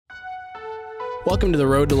Welcome to the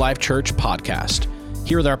Road to Life Church podcast.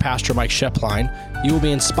 Here with our pastor, Mike Schoeplein, you will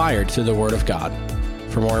be inspired through the Word of God.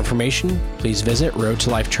 For more information, please visit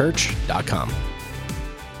roadtolifechurch.com.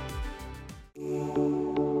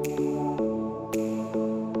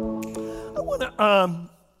 I want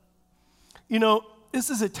to, this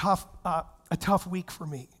is a tough week for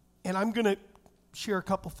me, and I'm going to share a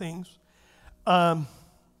couple things.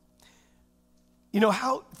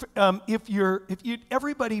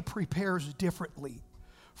 Everybody prepares differently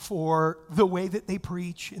for the way that they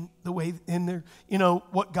preach and the way in their,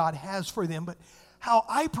 what God has for them. But how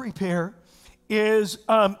I prepare is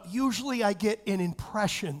usually I get an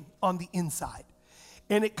impression on the inside,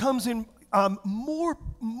 and it comes in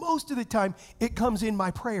most of the time. It comes in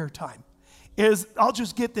my prayer time. I'll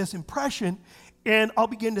just get this impression, and I'll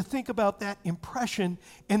begin to think about that impression,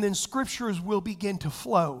 and then scriptures will begin to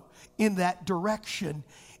flow in that direction.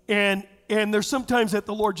 And there's sometimes that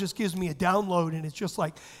the Lord just gives me a download, and it's just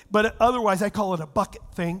like, but otherwise I call it a bucket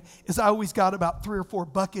thing, is I always got about 3 or 4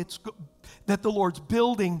 buckets that the Lord's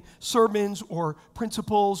building sermons or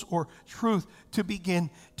principles or truth to begin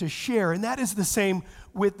to share. And that is the same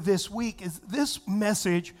with this week, is this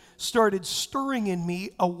message started stirring in me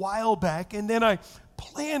a while back, and then I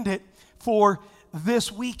planned it for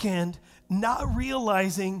this weekend, not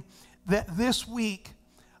realizing that this week,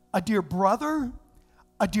 a dear brother,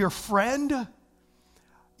 a dear friend,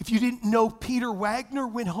 if you didn't know, Peter Wagner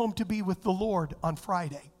went home to be with the Lord on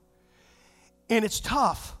Friday. And it's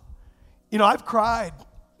tough. I've cried,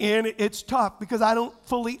 and it's tough because I don't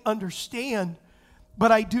fully understand,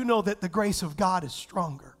 but I do know that the grace of God is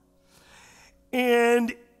stronger.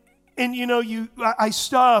 And I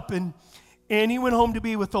stop, and he went home to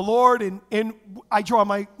be with the Lord, and I draw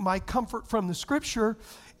my comfort from the Scripture,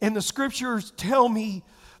 and the Scriptures tell me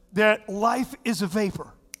that life is a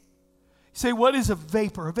vapor. You say, what is a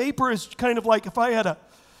vapor? A vapor is kind of like if I had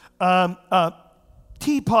a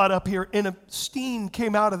teapot up here and a steam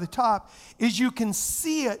came out of the top, is you can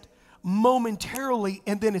see it momentarily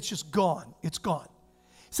and then it's just gone. It's gone.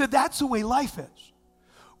 So that's the way life is.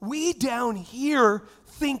 We down here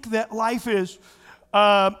think that life is,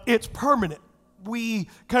 it's permanent. We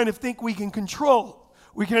kind of think we can control.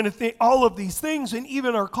 We kind of think all of these things, and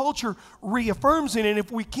even our culture reaffirms it. And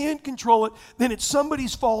if we can't control it, then it's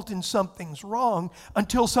somebody's fault and something's wrong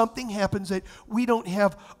until something happens that we don't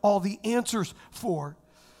have all the answers for.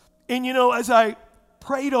 And as I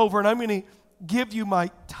prayed over, and I'm going to give you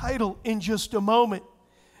my title in just a moment,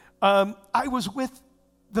 I was with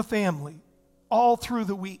the family all through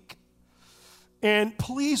the week. And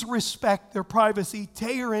please respect their privacy.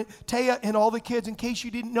 Taya and all the kids, in case you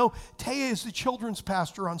didn't know, Taya is the children's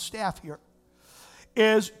pastor on staff here.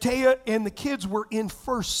 As Taya and the kids were in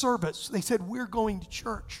first service, they said, we're going to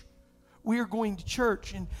church. We are going to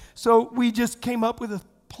church. And so we just came up with a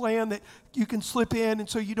plan that you can slip in, and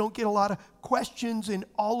so you don't get a lot of questions and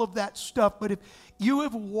all of that stuff. But if you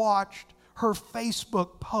have watched her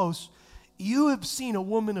Facebook posts, you have seen a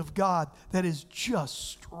woman of God that is just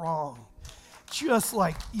strong. Just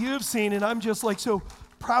like you've seen, and I'm just like so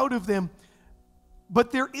proud of them.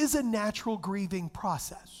 But there is a natural grieving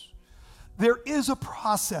process. There is a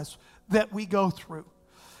process that we go through.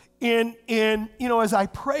 And as I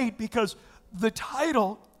prayed, because the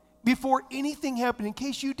title, before anything happened, in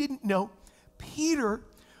case you didn't know, Peter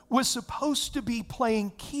was supposed to be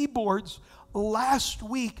playing keyboards last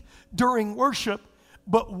week during worship,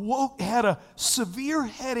 but had a severe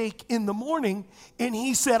headache in the morning, and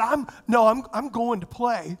he said, I'm going to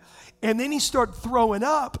play. And then he started throwing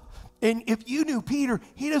up. And if you knew Peter,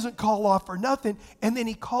 he doesn't call off for nothing. And then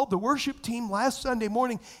he called the worship team last Sunday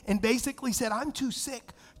morning and basically said, I'm too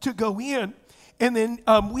sick to go in. And then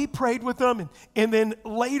we prayed with them. And then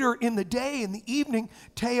later in the day, in the evening,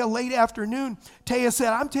 late afternoon, Taya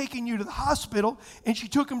said, I'm taking you to the hospital. And she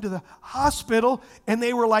took him to the hospital. And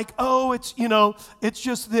they were like, oh, it's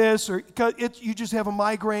just this, or you just have a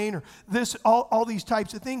migraine, or this, all these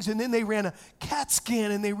types of things. And then they ran a CAT scan,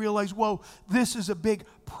 and they realized, whoa, this is a big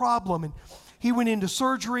problem. And he went into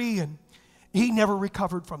surgery, and he never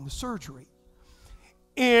recovered from the surgery.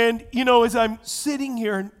 And, as I'm sitting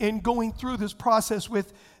here and going through this process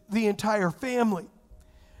with the entire family,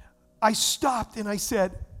 I stopped and I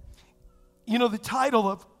said, the title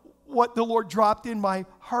of what the Lord dropped in my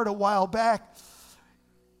heart a while back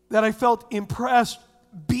that I felt impressed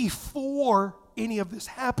before any of this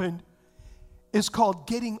happened is called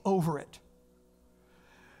Getting Over It.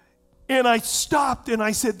 And I stopped and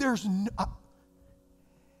I said,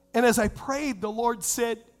 and as I prayed, the Lord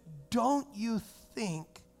said, don't you think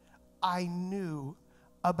I knew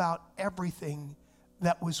about everything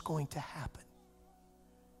that was going to happen?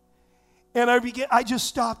 And I just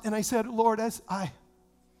stopped and I said, Lord,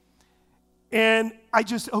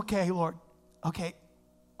 okay, Lord, okay,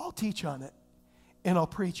 I'll teach on it and I'll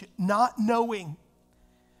preach it, not knowing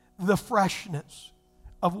the freshness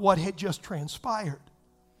of what had just transpired.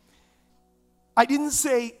 I didn't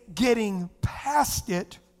say getting past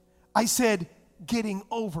it, I said getting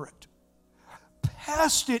over it.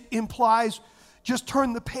 Past it implies just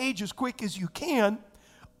turn the page as quick as you can.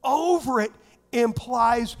 Over it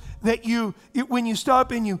implies that when you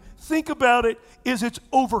stop and you think about it, it's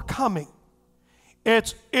overcoming.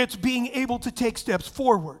 It's being able to take steps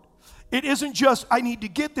forward. It isn't just I need to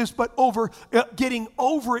get this, but getting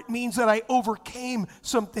over it means that I overcame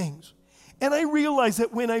some things. And I realize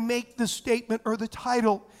that when I make the statement or the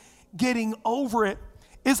title, getting over it,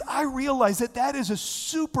 I realize that is a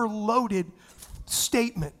super loaded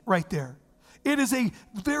statement right there. It is a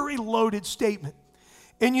very loaded statement.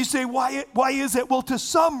 And you say, why is it? Well, to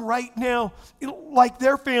some right now, like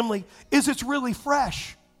their family, it's really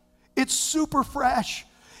fresh. It's super fresh.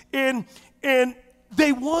 And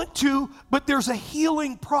they want to, but there's a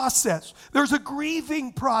healing process. There's a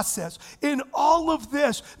grieving process. In all of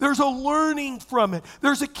this, there's a learning from it.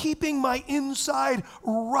 There's a keeping my inside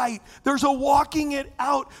right. There's a walking it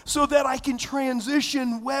out so that I can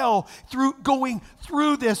transition well through going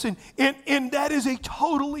through this. And that is a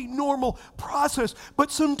totally normal process. But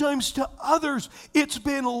sometimes to others, it's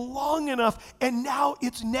been long enough, and now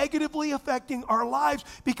it's negatively affecting our lives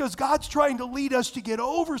because God's trying to lead us to get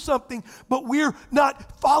over something, but we're not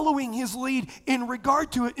following his lead in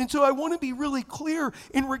regard to it. And so I want to be really clear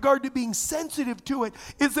in regard to being sensitive to it,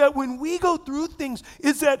 is that when we go through things,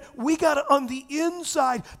 is that we got to, on the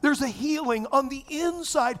inside, there's a healing. On the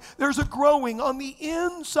inside, there's a growing. On the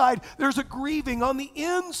inside, there's a grieving. On the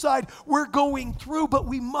inside, we're going through, but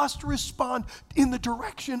we must respond in the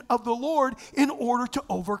direction of the Lord in order to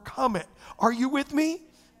overcome it. Are you with me?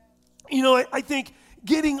 You know, I think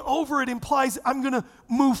getting over it implies I'm going to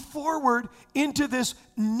move forward into this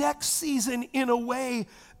next season in a way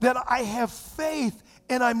that I have faith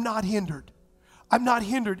and I'm not hindered. I'm not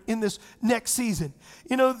hindered in this next season.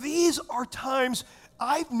 You know, these are times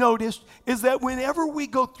I've noticed is that whenever we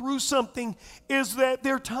go through something, is that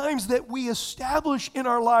there are times that we establish in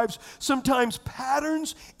our lives sometimes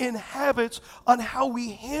patterns and habits on how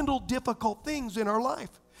we handle difficult things in our life.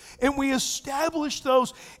 And we establish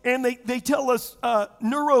those, and they tell us,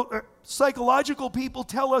 psychological people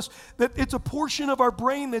tell us that it's a portion of our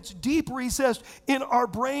brain that's deep recessed in our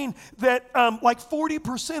brain that like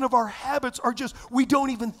 40% of our habits are just, we don't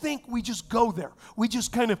even think, we just go there. We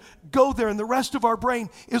just kind of go there, and the rest of our brain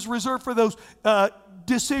is reserved for those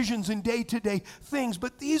decisions and day-to-day things.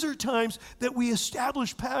 But these are times that we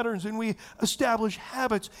establish patterns and we establish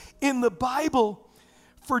habits. In the Bible,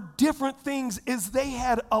 for different things, is they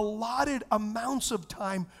had allotted amounts of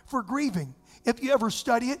time for grieving. If you ever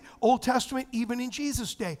study it, Old Testament, even in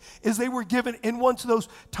Jesus' day, is they were given, and once those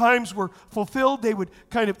times were fulfilled, they would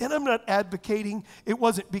kind of, and I'm not advocating, it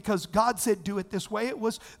wasn't because God said do it this way, it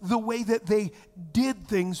was the way that they did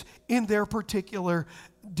things in their particular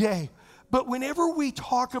day. But whenever we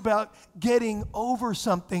talk about getting over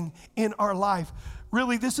something in our life,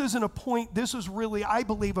 really, this isn't a point, this is really, I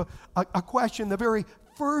believe, a question. The very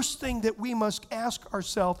first thing that we must ask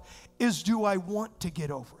ourselves is, do I want to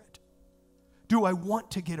get over it? Do I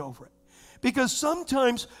want to get over it? Because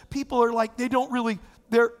sometimes people are like, they don't really,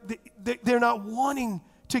 they're not wanting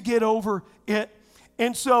to get over it.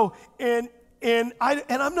 And so, and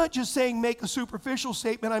I'm not just saying make a superficial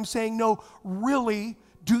statement, I'm saying, no, really,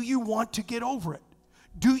 do you want to get over it?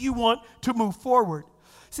 Do you want to move forward?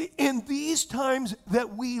 See, in these times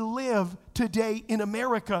that we live today in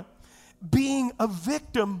America, being a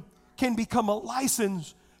victim can become a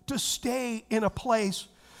license to stay in a place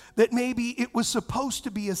that maybe it was supposed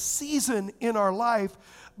to be a season in our life,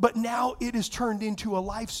 but now it is turned into a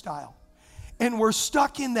lifestyle. And we're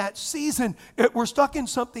stuck in that season. We're stuck in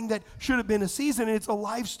something that should have been a season, and it's a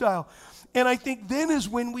lifestyle. And I think then is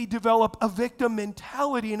when we develop a victim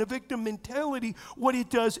mentality. And a victim mentality, what it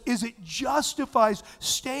does is it justifies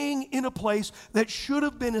staying in a place that should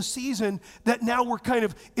have been a season, that now we're kind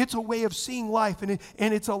of, it's a way of seeing life, and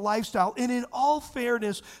it's a lifestyle. And in all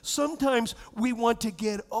fairness, sometimes we want to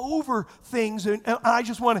get over things, and I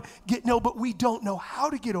just want to but we don't know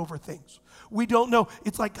how to get over things. We don't know.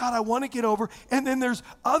 It's like, God, I want to get over. And then there's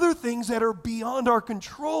other things that are beyond our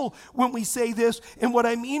control when we say this. And what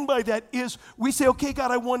I mean by that is we say, okay,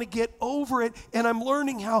 God, I want to get over it, and I'm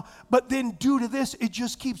learning how. But then due to this, it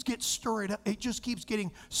just keeps getting stirred up. It just keeps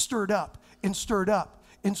getting stirred up and stirred up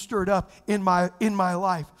and stirred up in my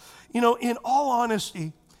life. You know, in all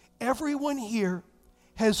honesty, everyone here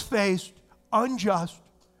has faced unjust,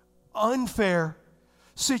 unfair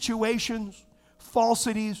situations,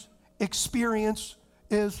 falsities, experiences,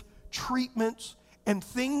 treatments, and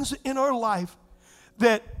things in our life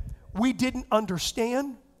that we didn't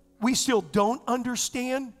understand, we still don't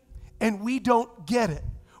understand, and we don't get it.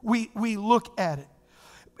 We look at it.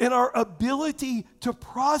 And our ability to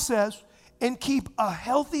process and keep a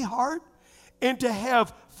healthy heart and to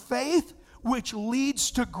have faith, which leads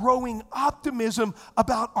to growing optimism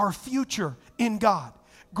about our future in God.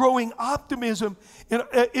 Growing optimism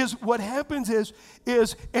is what happens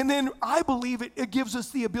is, and then I believe it gives us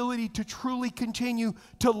the ability to truly continue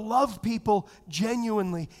to love people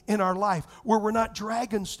genuinely in our life, where we're not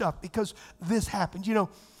dragging stuff because this happened. You know,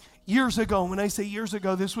 years ago, when I say years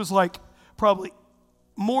ago, this was like probably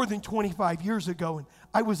more than 25 years ago, and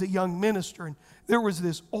I was a young minister, and there was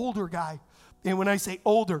this older guy, and when I say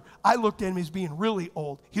older, I looked at him as being really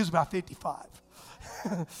old. He was about 55.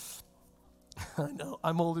 I know,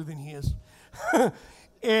 I'm older than he is.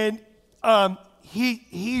 And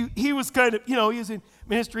he was kind of, you know, he was in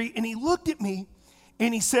ministry, and he looked at me,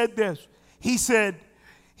 and he said this. He said,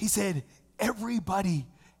 everybody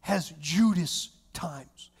has Judas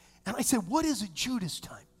times. And I said, what is a Judas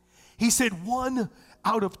time? He said, 1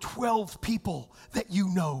 out of 12 people that you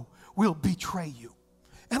know will betray you.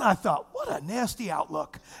 And I thought, what a nasty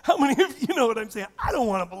outlook. How many of you know what I'm saying? I don't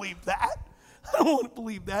want to believe that. I don't want to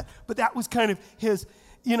believe that. But that was kind of his,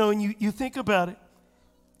 you know, and you think about it,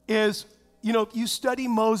 is, you know, if you study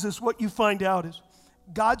Moses, what you find out is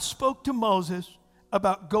God spoke to Moses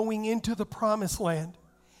about going into the promised land,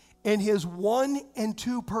 and his 1 and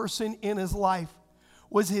 2 person in his life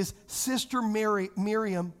was his sister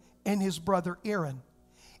Miriam and his brother Aaron.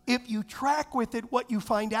 If you track with it, what you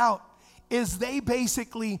find out is they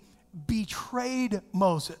basically betrayed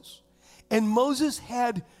Moses. And Moses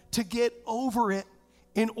had to get over it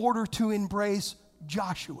in order to embrace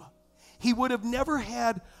Joshua. He would have never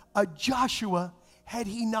had a Joshua had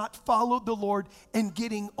he not followed the Lord and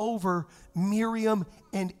getting over Miriam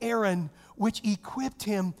and Aaron, which equipped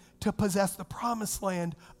him to possess the promised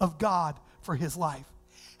land of God for his life.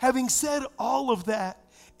 Having said all of that,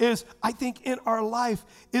 is I think in our life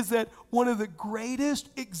is that one of the greatest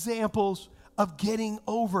examples of getting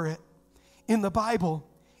over it in the Bible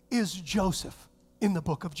is Joseph in the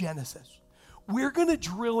book of Genesis. We're going to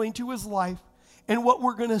drill into his life, and what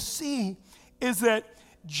we're going to see is that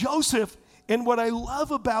Joseph, and what I love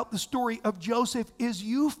about the story of Joseph is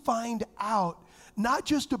you find out not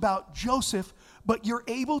just about Joseph, but you're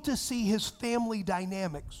able to see his family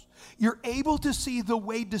dynamics. You're able to see the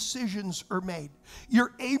way decisions are made.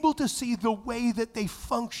 You're able to see the way that they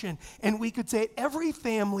function. And we could say every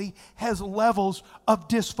family has levels of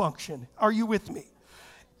dysfunction. Are you with me?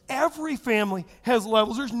 Every family has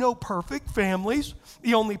levels. There's no perfect families.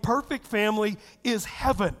 The only perfect family is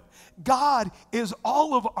heaven. God is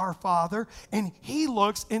all of our Father, and he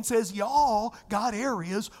looks and says, y'all got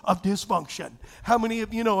areas of dysfunction. How many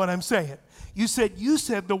of you know what I'm saying? You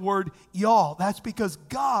said the word y'all. That's because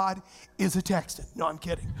God is a Texan. No, I'm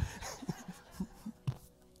kidding.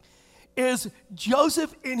 Is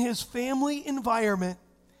Joseph in his family environment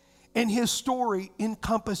and his story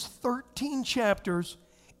encompass 13 chapters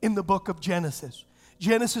in the book of Genesis.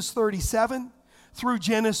 Genesis 37 through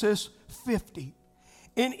Genesis 50.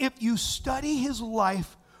 And if you study his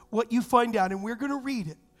life, what you find out, and we're going to read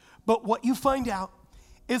it, but what you find out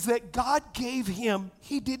is that God gave him,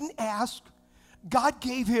 he didn't ask, God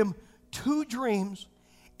gave him 2 dreams,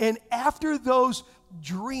 and after those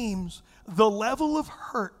dreams, the level of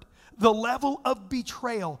hurt, the level of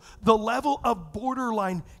betrayal, the level of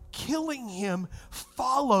borderline killing him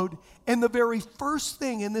followed, and the very first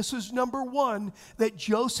thing, and this is number 1, that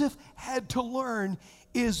Joseph had to learn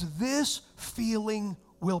is this feeling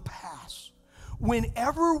will pass.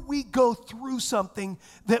 Whenever we go through something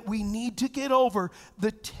that we need to get over,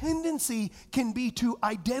 the tendency can be to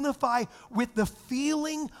identify with the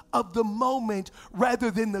feeling of the moment rather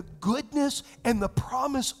than the goodness and the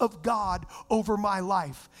promise of God over my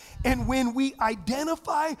life. And when we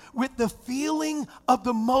identify with the feeling of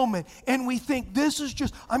the moment and we think this is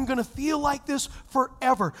just, I'm going to feel like this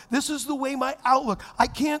forever. This is the way my outlook. I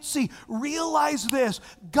can't see. Realize this.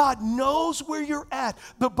 God knows where you're at.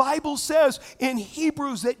 The Bible says in in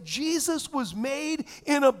Hebrews that Jesus was made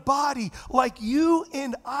in a body like you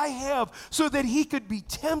and I have, so that he could be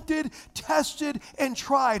tempted, tested, and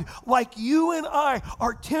tried like you and I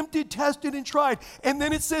are tempted, tested, and tried. And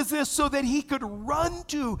then it says this, so that he could run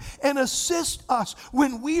to and assist us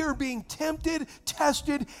when we are being tempted,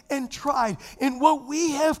 tested, and tried. And what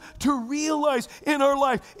we have to realize in our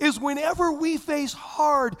life is whenever we face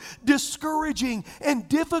hard, discouraging, and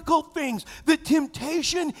difficult things, the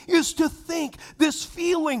temptation is to think this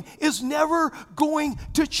feeling is never going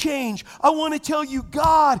to change. I want to tell you,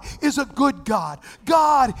 God is a good God.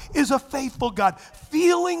 God is a faithful God.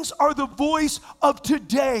 Feelings are the voice of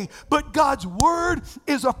today, but God's word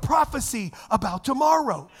is a prophecy about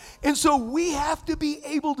tomorrow. And so we have to be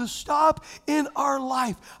able to stop in our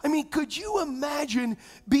life. I mean, could you imagine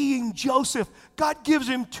being Joseph? God gives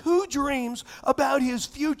him 2 dreams about his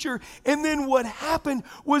future, and then what happened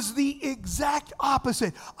was the exact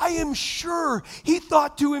opposite. I am sure he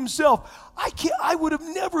thought to himself, I would have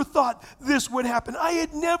never thought this would happen. I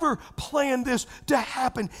had never planned this to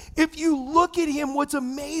happen. If you look at him, what's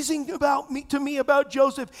amazing to me about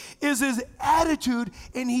Joseph is his attitude,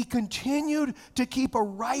 and he continued to keep a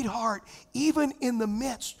right heart even in the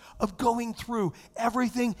midst of going through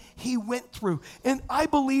everything he went through. And I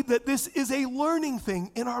believe that this is a learning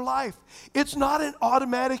thing in our life. It's not an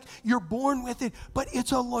automatic, you're born with it, but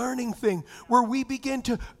it's a learning thing where we begin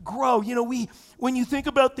to grow. You know, when you think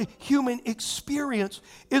about the human experience,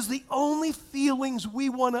 is the only feelings we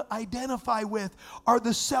want to identify with are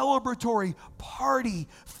the celebratory, party,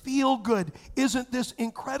 feel good. Isn't this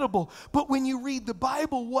incredible? But when you read the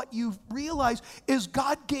Bible, what you realize is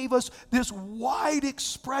God gave us this wide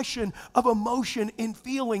expression of emotion and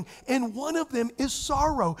feeling, and one of them is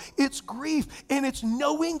sorrow. It's grief, and it's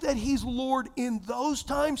knowing that he's Lord in those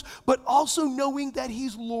times, but also knowing that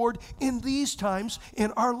he's Lord in these times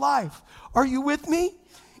in our life. Are you with me?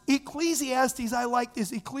 Ecclesiastes, I like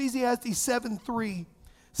this. Ecclesiastes 7:3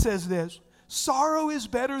 says this: sorrow is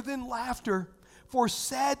better than laughter, for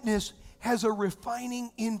sadness has a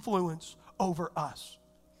refining influence over us.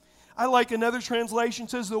 I like another translation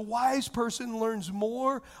says, the wise person learns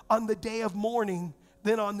more on the day of mourning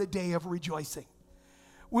than on the day of rejoicing.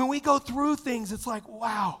 When we go through things, it's like,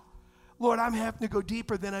 wow, Lord, I'm having to go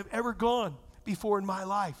deeper than I've ever gone before in my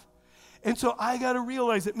life. And so I got to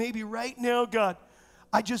realize that maybe right now, God,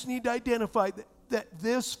 I just need to identify that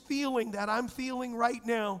this feeling that I'm feeling right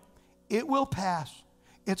now, it will pass.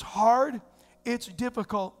 It's hard, it's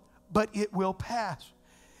difficult, but it will pass.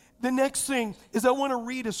 The next thing is I want to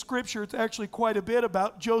read a scripture. It's actually quite a bit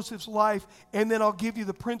about Joseph's life, and then I'll give you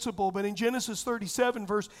the principle. But in Genesis 37,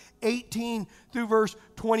 verse 18 through verse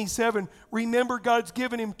 27, remember God's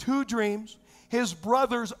given him 2 dreams. His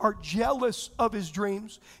brothers are jealous of his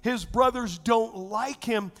dreams. His brothers don't like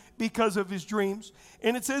him because of his dreams.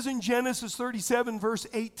 And it says in Genesis 37, verse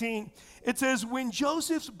 18, it says, when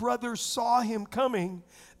Joseph's brothers saw him coming,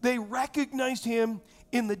 they recognized him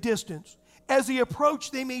in the distance. As he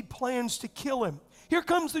approached, they made plans to kill him. Here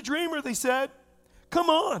comes the dreamer, they said. Come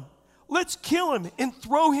on, let's kill him and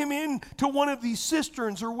throw him into one of these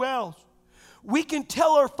cisterns or wells. We can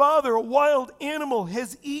tell our father a wild animal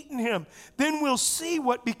has eaten him. Then we'll see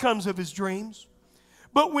what becomes of his dreams.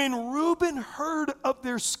 But when Reuben heard of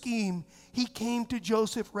their scheme, he came to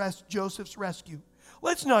Joseph's rescue.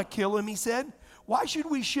 Let's not kill him, he said. Why should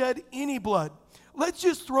we shed any blood? Let's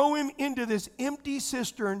just throw him into this empty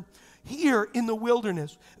cistern here in the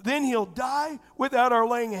wilderness. Then he'll die without our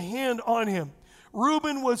laying a hand on him.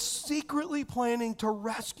 Reuben was secretly planning to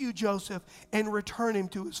rescue Joseph and return him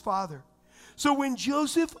to his father. So when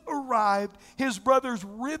Joseph arrived, his brothers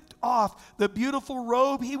ripped off the beautiful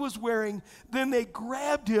robe he was wearing. Then they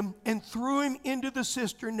grabbed him and threw him into the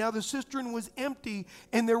cistern. Now the cistern was empty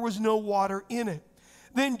and there was no water in it.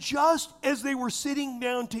 Then just as they were sitting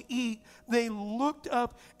down to eat, they looked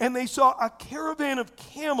up and they saw a caravan of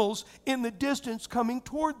camels in the distance coming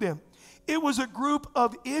toward them. It was a group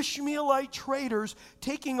of Ishmaelite traders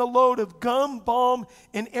taking a load of gum, balm,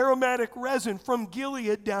 and aromatic resin from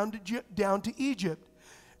Gilead down to Egypt.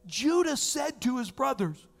 Judah said to his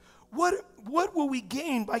brothers, What will we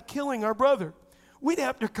gain by killing our brother? We'd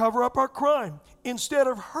have to cover up our crime. Instead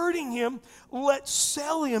of hurting him, let's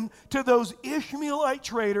sell him to those Ishmaelite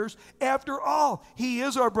traders. After all, he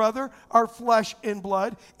is our brother, our flesh and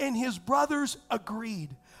blood. And his brothers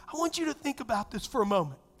agreed. I want you to think about this for a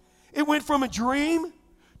moment. It went from a dream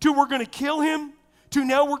to we're going to kill him to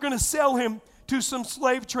now we're going to sell him to some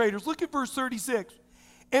slave traders. Look at verse 36.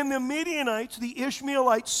 And the Midianites, the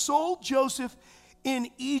Ishmaelites, sold Joseph in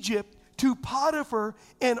Egypt to Potiphar,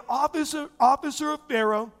 an officer of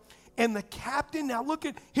Pharaoh, and the captain, now look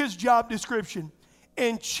at his job description,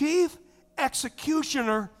 and chief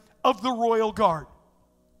executioner of the royal guard.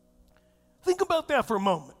 Think about that for a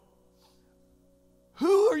moment.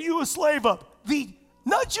 Who are you a slave of?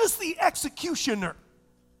 Not just the executioner.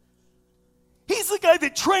 He's the guy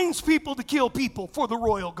that trains people to kill people for the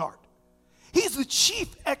royal guard. He's the chief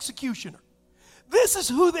executioner. This is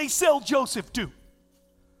who they sell Joseph to.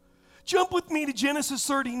 Jump with me to Genesis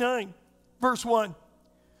 39, verse 1.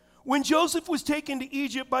 When Joseph was taken to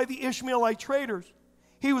Egypt by the Ishmaelite traders,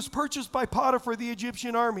 he was purchased by Potiphar, the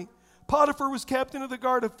Egyptian army. Potiphar was captain of the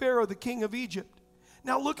guard of Pharaoh, the king of Egypt.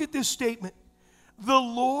 Now look at this statement. The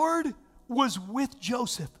Lord was with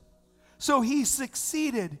Joseph, so he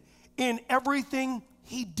succeeded in everything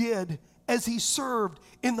he did as he served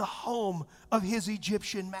in the home of his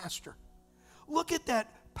Egyptian master. Look at that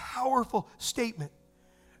powerful statement.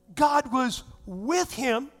 God was with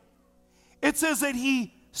him. It says that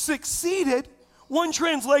he succeeded. One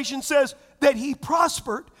translation says that he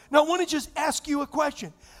prospered. Now I want to just ask you a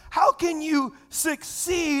question. How can you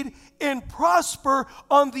succeed and prosper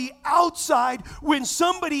on the outside when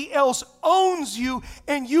somebody else owns you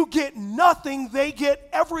and you get nothing, they get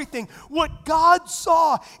everything? What God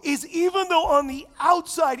saw is even though on the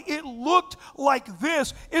outside it looked like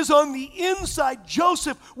this, is on the inside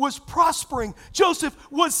Joseph was prospering. Joseph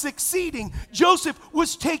was succeeding. Joseph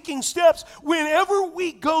was taking steps. Whenever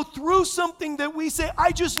we go through something that we say,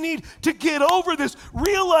 I just need to get over this,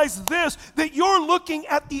 realize this, that you're looking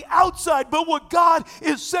at the outside, but what God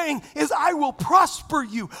is saying is, I will prosper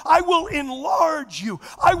you. I will enlarge you.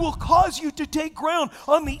 I will cause you to take ground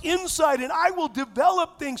on the inside, and I will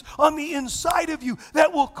develop things on the inside of you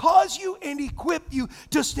that will cause you and equip you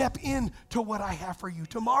to step into what I have for you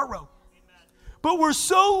tomorrow. Amen. But we're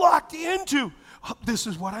so locked into, this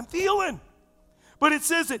is what I'm feeling. But it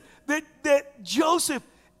says that Joseph,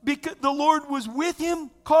 because the Lord was with him,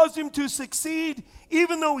 caused him to succeed,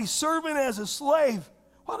 even though he's serving as a slave.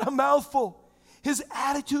 What a mouthful. His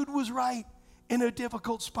attitude was right in a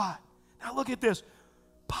difficult spot. Now look at this.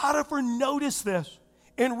 Potiphar noticed this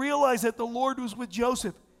and realized that the Lord was with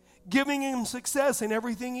Joseph, giving him success in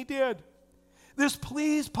everything he did. This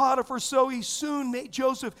pleased Potiphar, so he soon made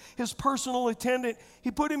Joseph his personal attendant.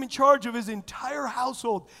 He put him in charge of his entire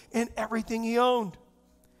household and everything he owned.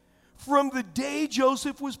 From the day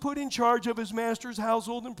Joseph was put in charge of his master's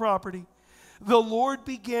household and property, the Lord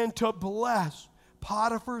began to bless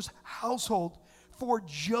Potiphar's household for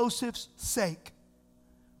Joseph's sake.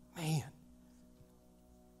 Man,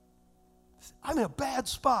 I'm in a bad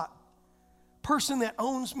spot. Person that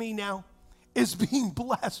owns me now is being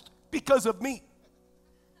blessed because of me.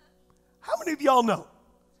 How many of y'all know?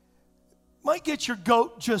 Might get your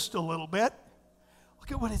goat just a little bit.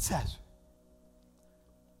 Look at what it says.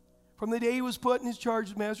 From the day he was put in his charge of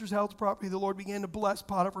his master's house property, the Lord began to bless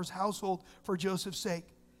Potiphar's household for Joseph's sake.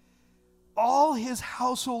 All his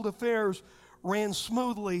household affairs ran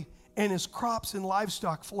smoothly, and his crops and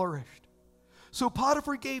livestock flourished. So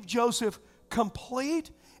Potiphar gave Joseph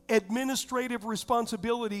complete administrative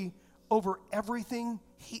responsibility over everything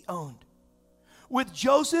he owned. With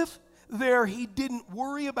Joseph there, he didn't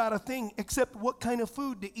worry about a thing except what kind of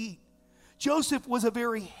food to eat. Joseph was a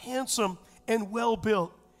very handsome and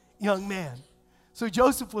well-built young man. So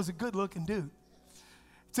Joseph was a good-looking dude.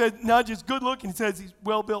 It said not just good-looking, it says he's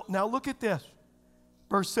well-built. Now look at this,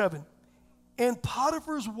 verse 7. And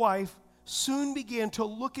Potiphar's wife soon began to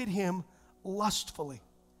look at him lustfully.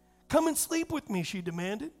 Come and sleep with me, she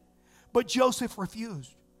demanded. But Joseph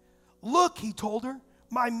refused. Look, he told her,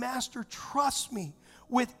 my master trusts me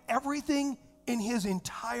with everything in his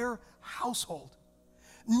entire household.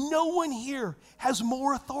 No one here has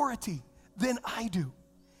more authority than I do.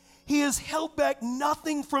 He has held back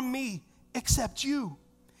nothing from me except you,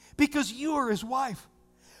 because you are his wife.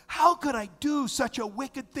 How could I do such a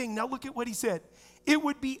wicked thing? Now look at what he said. It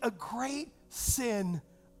would be a great sin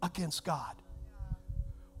against God.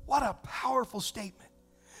 What a powerful statement.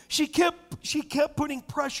 She kept putting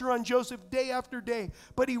pressure on Joseph day after day,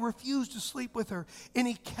 but he refused to sleep with her, and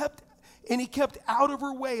he kept out of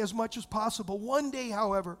her way as much as possible. One day,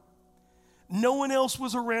 however, no one else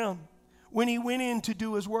was around when he went in to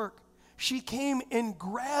do his work. She came and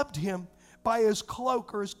grabbed him by his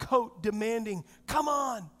cloak or his coat, demanding, come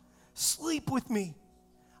on, sleep with me.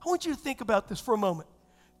 I want you to think about this for a moment.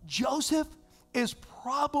 Joseph is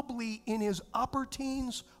probably in his upper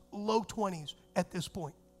teens, low 20s at this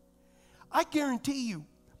point. I guarantee you,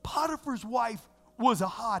 Potiphar's wife was a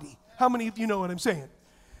hottie. How many of you know what I'm saying?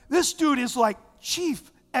 This dude is like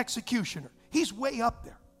chief executioner. He's way up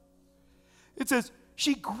there. It says,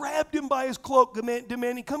 she grabbed him by his cloak,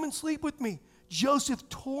 demanding, come and sleep with me. Joseph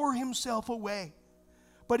tore himself away,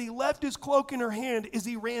 but he left his cloak in her hand as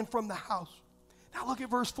he ran from the house. Now look at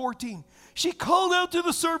verse 14. She called out to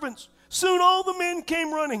the servants. Soon all the men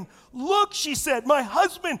came running. Look, she said, my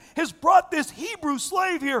husband has brought this Hebrew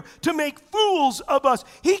slave here to make fools of us.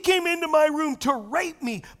 He came into my room to rape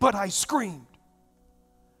me, but I screamed.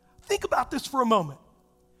 Think about this for a moment.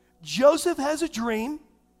 Joseph has a dream.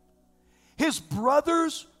 His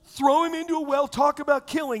brothers throw him into a well, talk about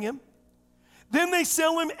killing him. Then they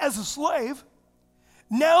sell him as a slave.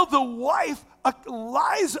 Now the wife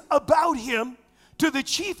lies about him to the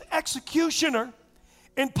chief executioner.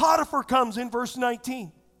 And Potiphar comes in verse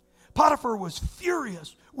 19. Potiphar was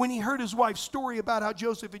furious when he heard his wife's story about how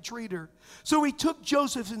Joseph had treated her. So he took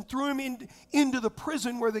Joseph and threw him into the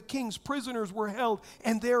prison where the king's prisoners were held,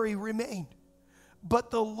 and there he remained.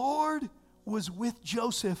 But the Lord was with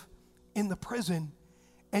Joseph in the prison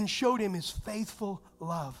and showed him his faithful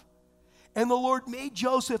love. And the Lord made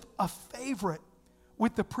Joseph a favorite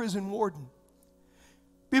with the prison warden.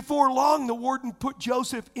 Before long, the warden put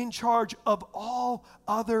Joseph in charge of all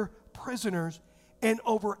other prisoners and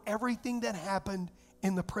over everything that happened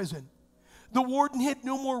in the prison. The warden had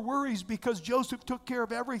no more worries because Joseph took care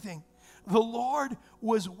of everything. The Lord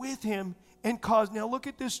was with him and caused, now look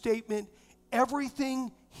at this statement,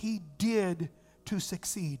 everything he did to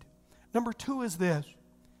succeed. Number two is this,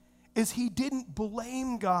 is he didn't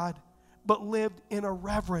blame God, but lived in a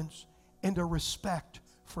reverence and a respect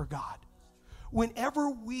for God. Whenever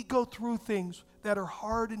we go through things that are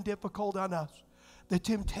hard and difficult on us, the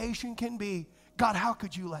temptation can be, God, how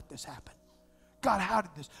could you let this happen? God, how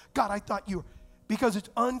did this? God, I thought you were, because it's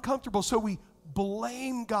uncomfortable, so we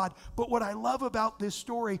blame God. But what I love about this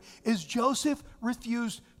story is Joseph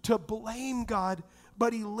refused to blame God,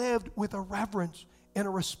 but he lived with a reverence and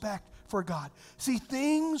a respect for God. See,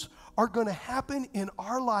 things are going to happen in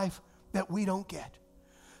our life that we don't get.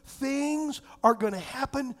 Things are going to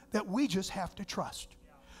happen that we just have to trust.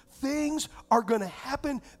 Things are going to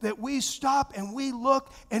happen that we stop and we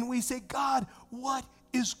look and we say, God, what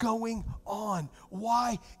is going on?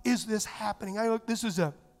 Why is this happening? This is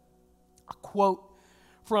a quote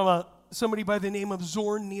from somebody by the name of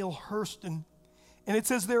Zorn Neale Hurston. And it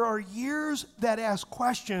says, there are years that ask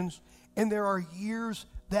questions and there are years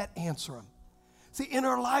that answer them. See, in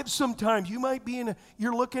our lives sometimes, you might be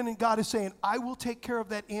you're looking and God is saying, I will take care of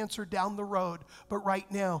that answer down the road, but right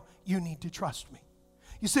now, you need to trust me.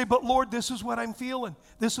 You say, but Lord, this is what I'm feeling.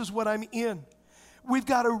 This is what I'm in. We've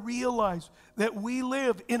got to realize that we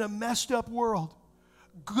live in a messed up world.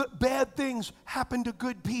 Bad things happen to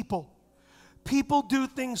good people. People do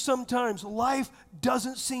things sometimes. Life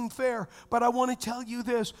doesn't seem fair, but I want to tell you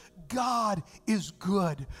this. God is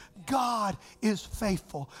good. God is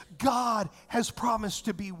faithful. God has promised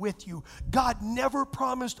to be with you. God never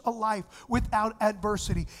promised a life without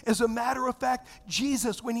adversity. As a matter of fact,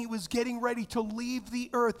 Jesus, when he was getting ready to leave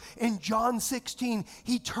the earth in John 16,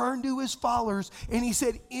 he turned to his followers and he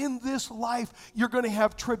said, in this life, you're going to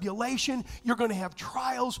have tribulation, you're going to have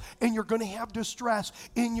trials, and you're going to have distress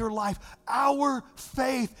in your life. Our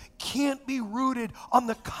faith can't be rooted on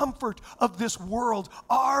the comfort of this world.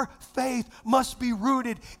 Our faith must be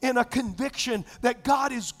rooted in a conviction that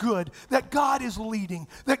God is good, that God is leading,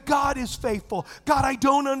 that God is faithful. God, I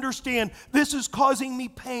don't understand. This is causing me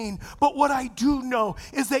pain. But what I do know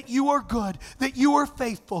is that you are good, that you are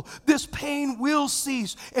faithful. This pain will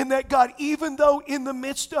cease. And that God, even though in the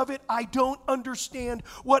midst of it, I don't understand,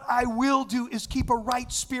 what I will do is keep a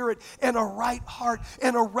right spirit and a right heart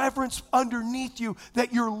and a reverence underneath you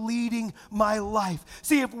that you're leading my life.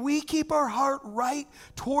 See, if we keep our heart right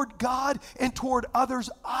toward God and toward others,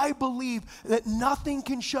 I believe that nothing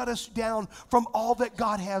can shut us down from all that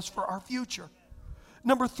God has for our future.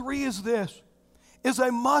 Number three is this, is I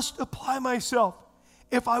must apply myself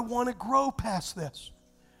if I want to grow past this.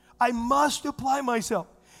 I must apply myself.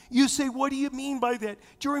 You say, what do you mean by that?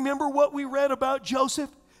 Do you remember what we read about Joseph?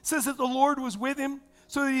 It says that the Lord was with him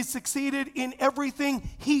so that he succeeded in everything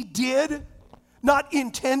he did, not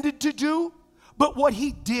intended to do, but what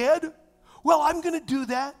he did. Well, I'm going to do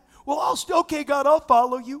that. Well, okay, God, I'll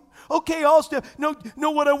follow you. Okay, I'll step.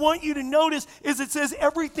 No, what I want you to notice is it says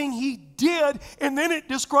everything he did, and then it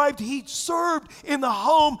described he served in the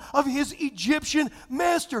home of his Egyptian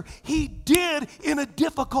master. He did in a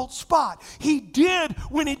difficult spot. He did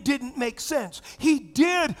when it didn't make sense. He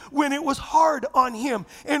did when it was hard on him.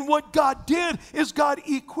 And what God did is God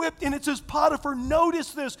equipped, and it says Potiphar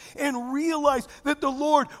noticed this and realized that the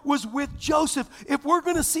Lord was with Joseph. If we're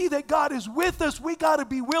going to see that God is with us, we got to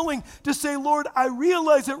be willing to say, Lord, I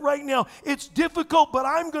realize it right now. It's difficult, but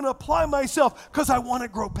I'm going to apply myself because I want to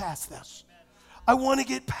grow past this. I want to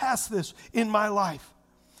get past this in my life.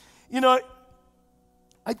 You know,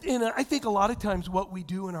 I think a lot of times what we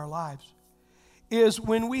do in our lives is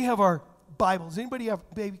when we have our Bibles. Anybody have,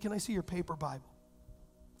 baby, can I see your paper Bible?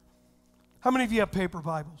 How many of you have paper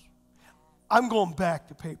Bibles? I'm going back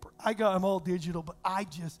to paper. I'm all digital, but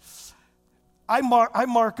I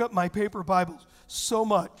mark up my paper Bibles so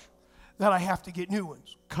much that I have to get new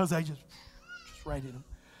ones because I just write in them.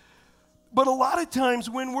 But a lot of times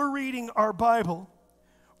when we're reading our Bible,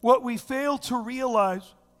 what we fail to realize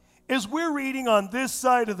is we're reading on this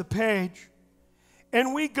side of the page,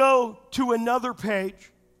 and we go to another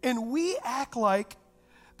page, and we act like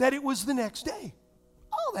that it was the next day.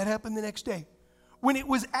 Oh, that happened the next day. When it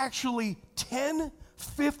was actually 10,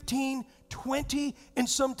 15, 20, and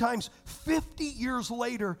sometimes 50 years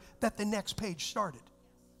later that the next page started.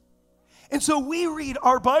 And so we read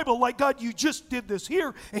our Bible like, God, you just did this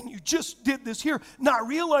here, and you just did this here, not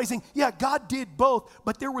realizing, yeah, God did both,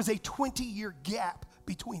 but there was a 20-year gap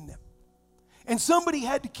between them. And somebody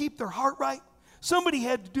had to keep their heart right. Somebody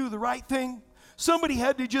had to do the right thing. Somebody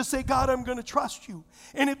had to just say, God, I'm going to trust you.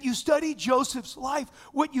 And if you study Joseph's life,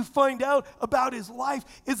 what you find out about his life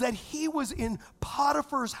is that he was in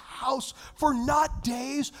Potiphar's house for not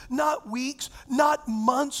days, not weeks, not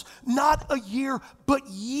months, not a year, but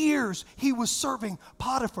years he was serving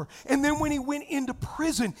Potiphar. And then when he went into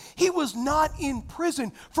prison, he was not in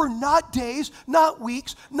prison for not days, not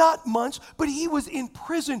weeks, not months, but he was in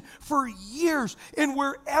prison for years. And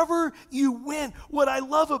wherever you went, what I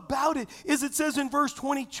love about it is it says in verse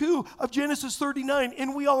 22 of Genesis 39,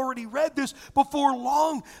 and we already read this, before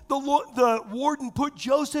long the warden put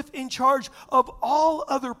Joseph in charge of all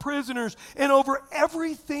other prisoners and over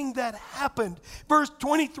everything that happened. Verse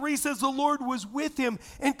 23 says the Lord was with him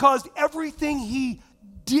and caused everything he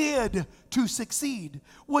did to succeed,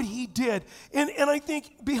 what he did. And I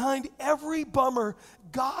think behind every bummer,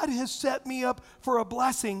 God has set me up for a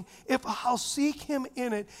blessing if I'll seek him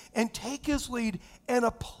in it and take his lead and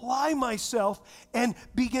apply myself and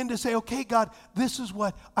begin to say, okay, God, this is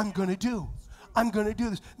what I'm going to do. I'm going to do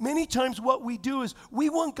this. Many times what we do is we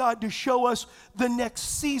want God to show us the next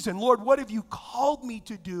season. Lord, what have you called me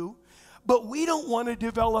to do? But we don't want to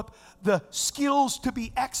develop the skills to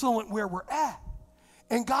be excellent where we're at.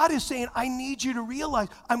 And God is saying, I need you to realize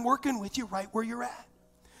I'm working with you right where you're at.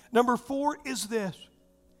 Number 4 is this,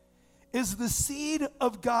 is the seed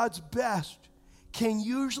of God's best can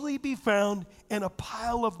usually be found in a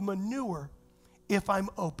pile of manure if I'm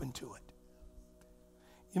open to it.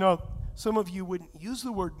 You know, some of you wouldn't use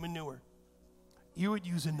the word manure. You would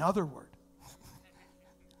use another word.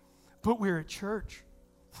 But we're at church.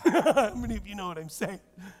 How many of you know what I'm saying?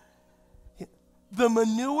 The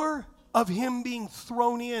manure of him being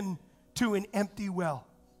thrown in to an empty well.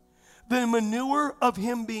 The manure of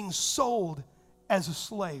him being sold as a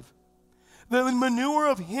slave. The manure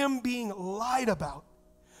of him being lied about.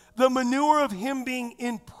 The manure of him being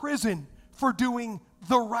in prison for doing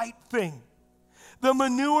the right thing. The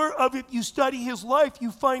manure of, if you study his life,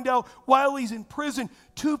 you find out while he's in prison,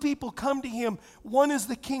 2 people come to him. One is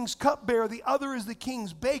the king's cupbearer, the other is the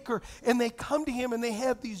king's baker, and they come to him and they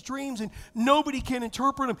have these dreams and nobody can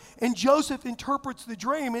interpret them. And Joseph interprets the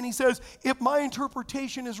dream and he says, if my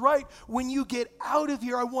interpretation is right, when you get out of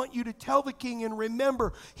here, I want you to tell the king and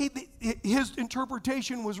remember, his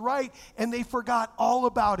interpretation was right and they forgot all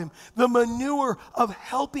about him. The manure of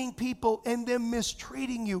helping people and them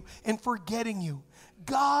mistreating you and forgetting you.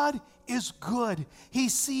 God is good. He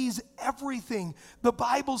sees everything. The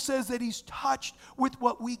Bible says that he's touched with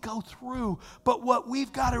what we go through. But what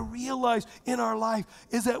we've got to realize in our life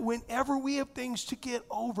is that whenever we have things to get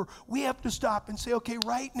over, we have to stop and say, okay,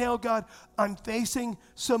 right now, God, I'm facing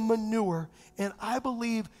some manure, and I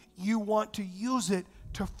believe you want to use it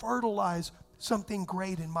to fertilize something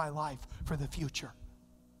great in my life for the future.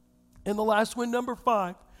 And the last one, number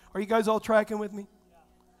 5. Are you guys all tracking with me?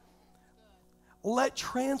 Let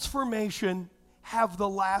transformation have the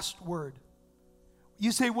last word.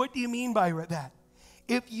 You say, what do you mean by that?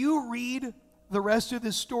 If you read the rest of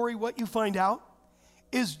this story, what you find out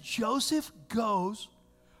is Joseph goes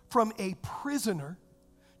from a prisoner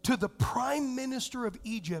to the prime minister of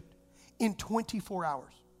Egypt in 24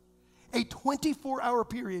 hours. A 24-hour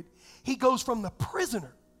period. He goes from the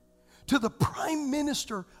prisoner to the prime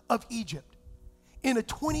minister of Egypt in a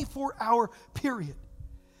 24-hour period.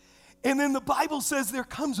 And then the Bible says there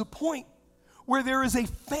comes a point where there is a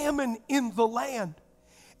famine in the land.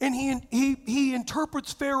 And he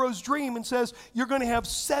interprets Pharaoh's dream and says, you're going to have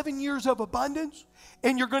 7 years of abundance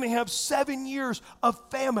and you're going to have 7 years of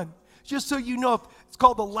famine. Just so you know, it's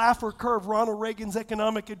called the Laffer curve. Ronald Reagan's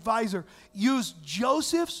economic advisor used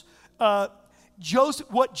Joseph's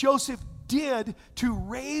what Joseph did to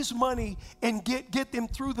raise money and get them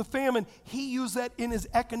through the famine, he used that in his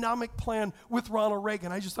economic plan with Ronald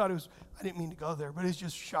Reagan. I just thought I didn't mean to go there, but it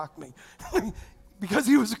just shocked me because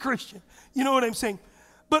he was a Christian. You know what I'm saying?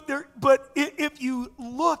 But if you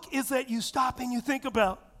look, is that you stop and you think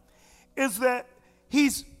about, is that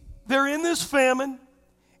they're in this famine,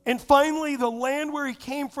 and finally the land where he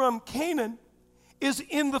came from, Canaan, is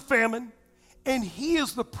in the famine, and he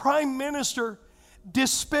is the prime minister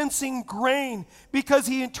dispensing grain because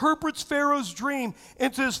he interprets Pharaoh's dream.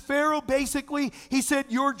 And says, Pharaoh, basically, he said,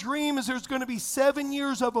 your dream is there's going to be 7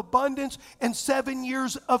 years of abundance and 7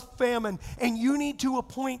 years of famine. And you need to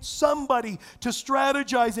appoint somebody to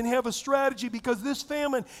strategize and have a strategy, because this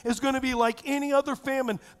famine is going to be like any other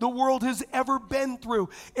famine the world has ever been through.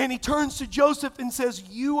 And he turns to Joseph and says,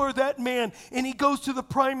 you are that man. And he goes to the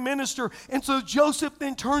prime minister. And so Joseph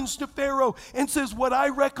then turns to Pharaoh and says, what I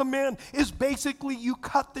recommend is basically you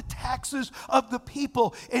cut the taxes of the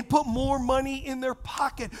people and put more money in their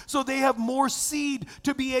pocket so they have more seed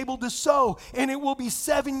to be able to sow. And it will be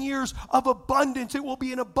 7 years of abundance. It will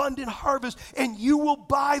be an abundant harvest, and you will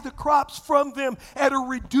buy the crops from them at a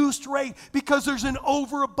reduced rate because there's an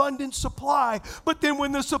overabundant supply. But then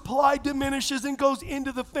when the supply diminishes and goes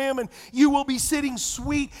into the famine, you will be sitting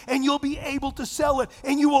sweet and you'll be able to sell it,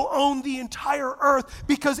 and you will own the entire earth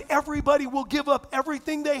because everybody will give up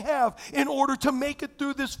everything they have in order to make it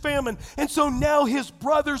through this famine. And so now his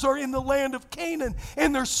brothers are in the land of Canaan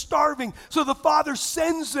and they're starving. So the father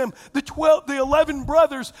sends them, the 11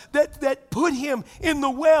 brothers that put him in the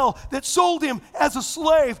well, that sold him as a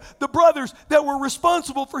slave, the brothers that were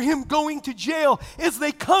responsible for him going to jail, as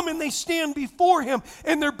they come and they stand before him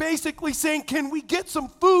and they're basically saying, can we get some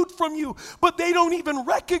food from you? But they don't even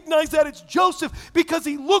recognize that it's Joseph because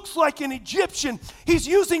he looks like an Egyptian. He's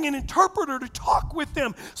using an interpreter to talk with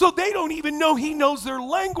them, so they don't even know he knows their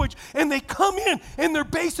language. And they come in and they're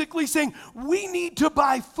basically saying, we need to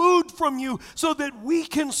buy food from you so that we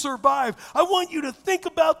can survive. I want you to think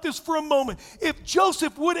about this for a moment. If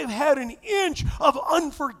Joseph would have had an inch of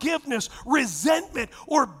unforgiveness, resentment,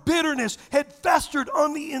 or bitterness had festered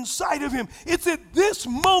on the inside of him, it's at this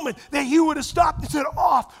moment that he would have stopped and said,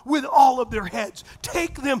 off with all of their heads.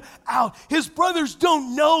 Take them out. His brothers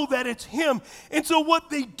don't know that it's him. And so what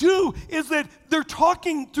they do is that they're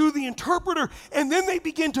talking through the interpreter, and then they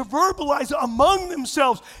begin to verbalize among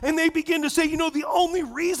themselves, and they begin to say, the only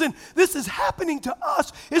reason this is happening to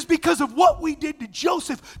us is because of what we did to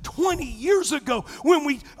Joseph 20 years ago when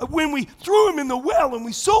we threw him in the well and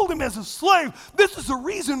we sold him as a slave. This is the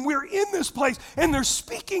reason we're in this place. And they're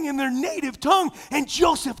speaking in their native tongue, and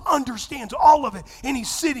Joseph understands all of it, and he's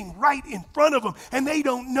sitting right in front of them, and they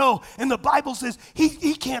don't know. And the Bible says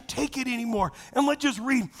he can't take it anymore. And let's just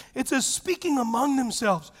read. It says, speaking among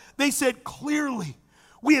themselves, they said, clearly,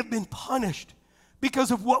 we have been punished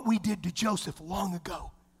because of what we did to Joseph long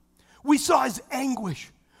ago. We saw his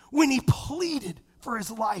anguish when he pleaded for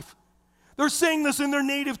his life. They're saying this in their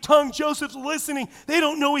native tongue. Joseph's listening. They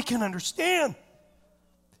don't know he can understand.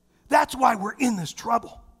 That's why we're in this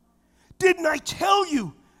trouble. Didn't I tell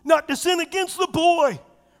you not to sin against the boy?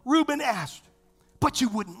 Reuben asked. But you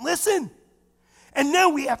wouldn't listen. And now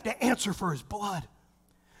we have to answer for his blood.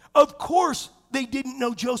 Of course, they didn't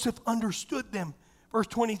know Joseph understood them. Verse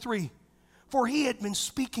 23, for he had been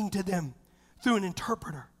speaking to them through an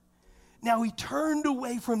interpreter. Now he turned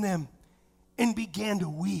away from them and began to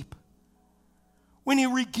weep. When he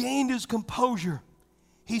regained his composure,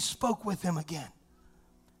 he spoke with them again.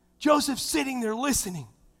 Joseph's sitting there listening.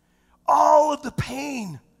 All of the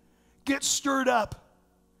pain gets stirred up,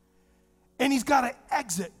 and he's got to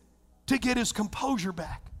exit to get his composure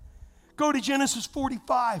back. Go to Genesis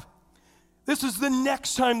 45. This is the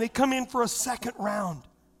next time they come in for a second round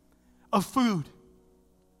of food.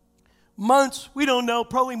 Months, we don't know,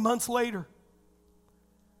 probably months later.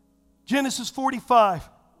 Genesis 45.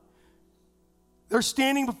 They're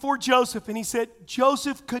standing before Joseph, and he said,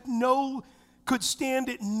 Joseph could stand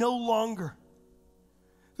it no longer.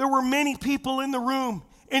 There were many people in the room,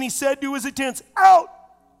 and he said to his attendants, out,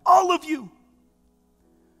 all of you.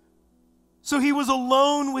 So he was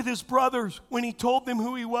alone with his brothers when he told them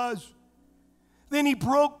who he was. Then he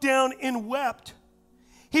broke down and wept.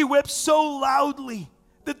 He wept so loudly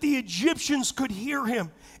that the Egyptians could hear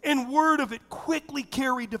him, and word of it quickly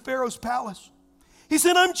carried to Pharaoh's palace. He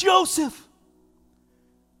said, I'm Joseph.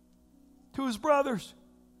 To his brothers,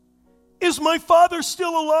 is my father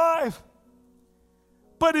still alive?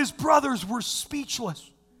 But his brothers were speechless.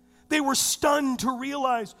 They were stunned to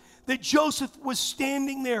realize that Joseph was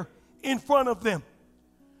standing there in front of them.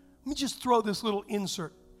 Let me just throw this little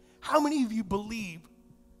insert. How many of you believe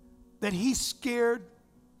that he scared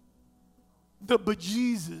the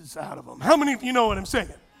bejesus out of them. How many of you know what I'm saying?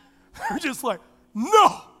 They're just like,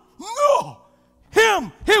 no,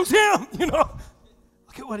 him, it was him, you know.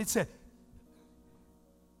 Look at what it said.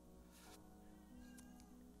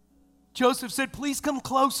 Joseph said, please come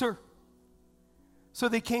closer. So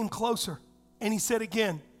they came closer. And he said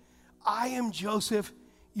again, I am Joseph,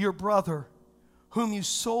 your brother, whom you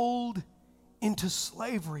sold into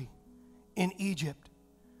slavery in Egypt.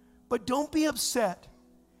 But don't be upset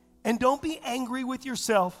and don't be angry with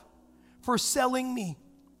yourself for selling me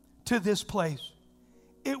to this place.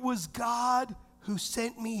 It was God who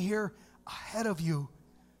sent me here ahead of you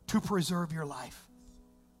to preserve your life.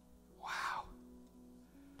 Wow.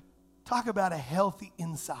 Talk about a healthy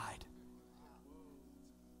inside.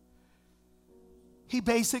 He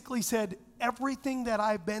basically said, everything that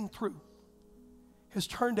I've been through has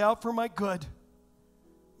turned out for my good.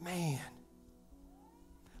 Man,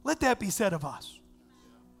 let that be said of us.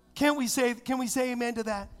 Can we say amen to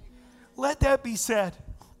that? Let that be said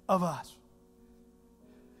of us.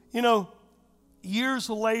 You know, years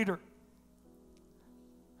later,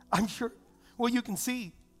 I'm sure, well, you can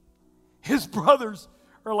see his brothers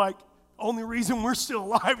are like, only reason we're still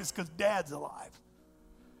alive is because Dad's alive.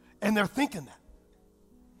 And they're thinking that.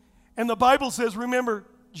 And the Bible says, remember,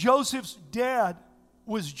 Joseph's dad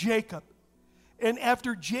was Jacob. And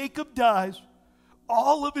after Jacob dies,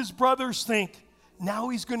 all of his brothers think, now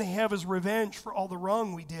he's going to have his revenge for all the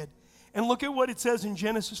wrong we did. And look at what it says in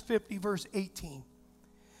Genesis 50, verse 18.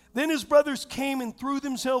 Then his brothers came and threw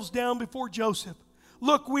themselves down before Joseph.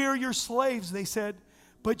 Look, we are your slaves, they said.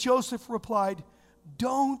 But Joseph replied,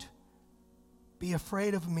 don't be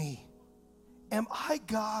afraid of me. Am I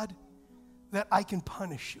God that I can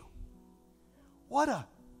punish you?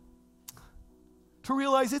 To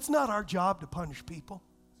realize it's not our job to punish people.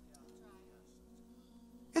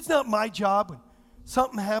 It's not my job when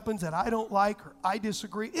something happens that I don't like or I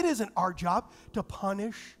disagree. It isn't our job to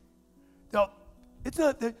punish. No, it's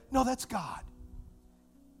not that. No, that's God.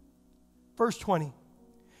 Verse 20.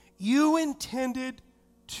 You intended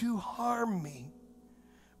to harm me,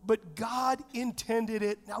 but God intended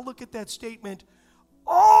it. Now look at that statement.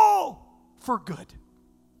 All for good.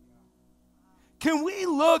 Can we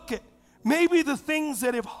look at maybe the things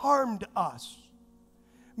that have harmed us?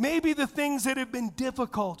 Maybe the things that have been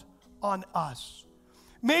difficult on us.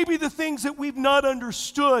 Maybe the things that we've not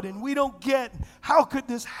understood and we don't get. How could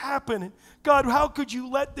this happen? And God, how could you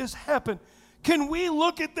let this happen? Can we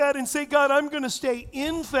look at that and say, God, I'm going to stay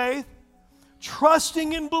in faith,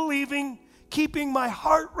 trusting and believing, keeping my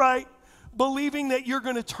heart right, believing that you're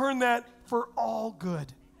going to turn that for all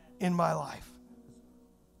good in my life.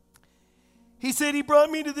 He said he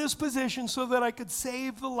brought me to this position so that I could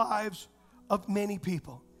save the lives of many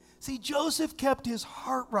people. See, Joseph kept his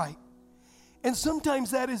heart right. And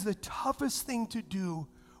sometimes that is the toughest thing to do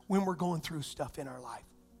when we're going through stuff in our life.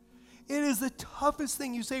 It is the toughest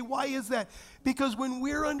thing. You say, why is that? Because when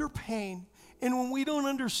we're under pain and when we don't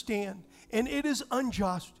understand and it is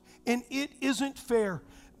unjust and it isn't fair,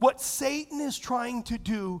 what Satan is trying to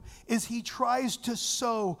do is he tries to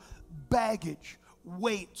sow baggage,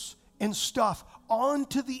 weights, and stuff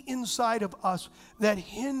onto the inside of us that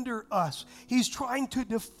hinder us. He's trying to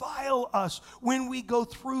defile us when we go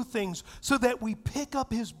through things so that we pick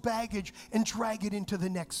up his baggage and drag it into the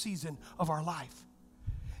next season of our life.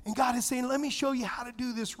 And God is saying, let me show you how to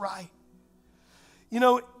do this right. You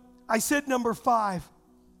know, I said number 5.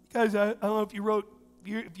 Guys, I don't know if you wrote,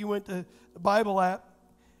 if you went to the Bible app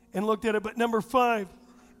and looked at it, but number 5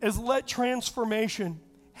 is let transformation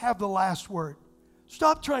have the last word.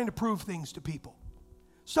 Stop trying to prove things to people.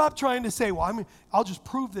 Stop trying to say, well, I'll just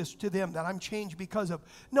prove this to them that I'm changed because of.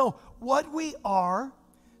 No, what we are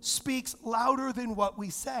speaks louder than what we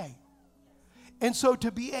say. And so to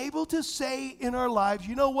be able to say in our lives,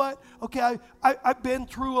 you know what? Okay, I've been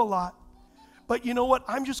through a lot. But you know what?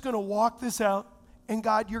 I'm just going to walk this out. And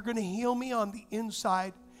God, you're going to heal me on the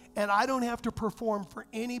inside. And I don't have to perform for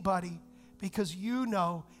anybody because you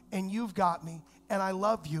know and you've got me. And I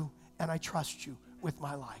love you and I trust you with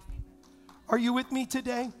my life. Are you with me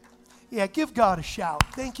today? Yeah, give God a shout.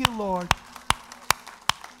 Thank you, Lord.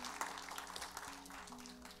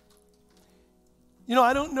 You know,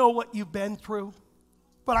 I don't know what you've been through,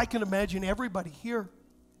 but I can imagine everybody here.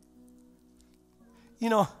 You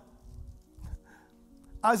know,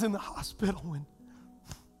 I was in the hospital when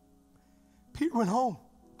Peter went home.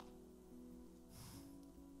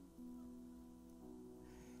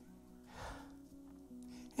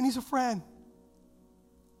 And he's a friend.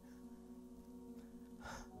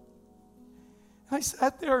 And I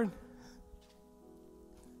sat there and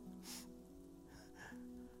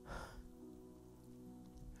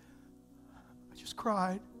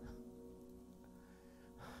cried.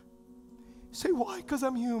 You say, why? Because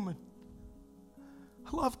I'm human.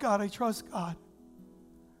 I love God. I trust God.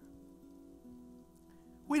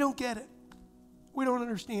 We don't get it. We don't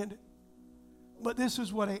understand it. But this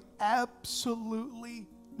is what I absolutely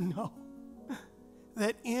know.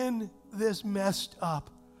 That in this messed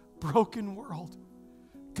up, broken world,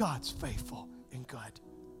 God's faithful and good.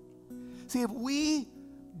 See, if we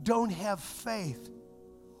don't have faith,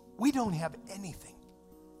 we don't have anything.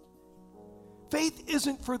 Faith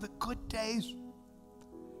isn't for the good days.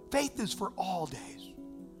 Faith is for all days.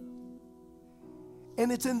 And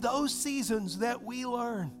it's in those seasons that we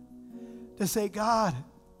learn to say, God,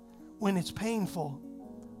 when it's painful,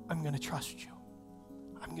 I'm going to trust you.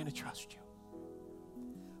 I'm going to trust you.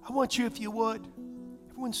 I want you, if you would,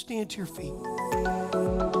 everyone stand to your feet.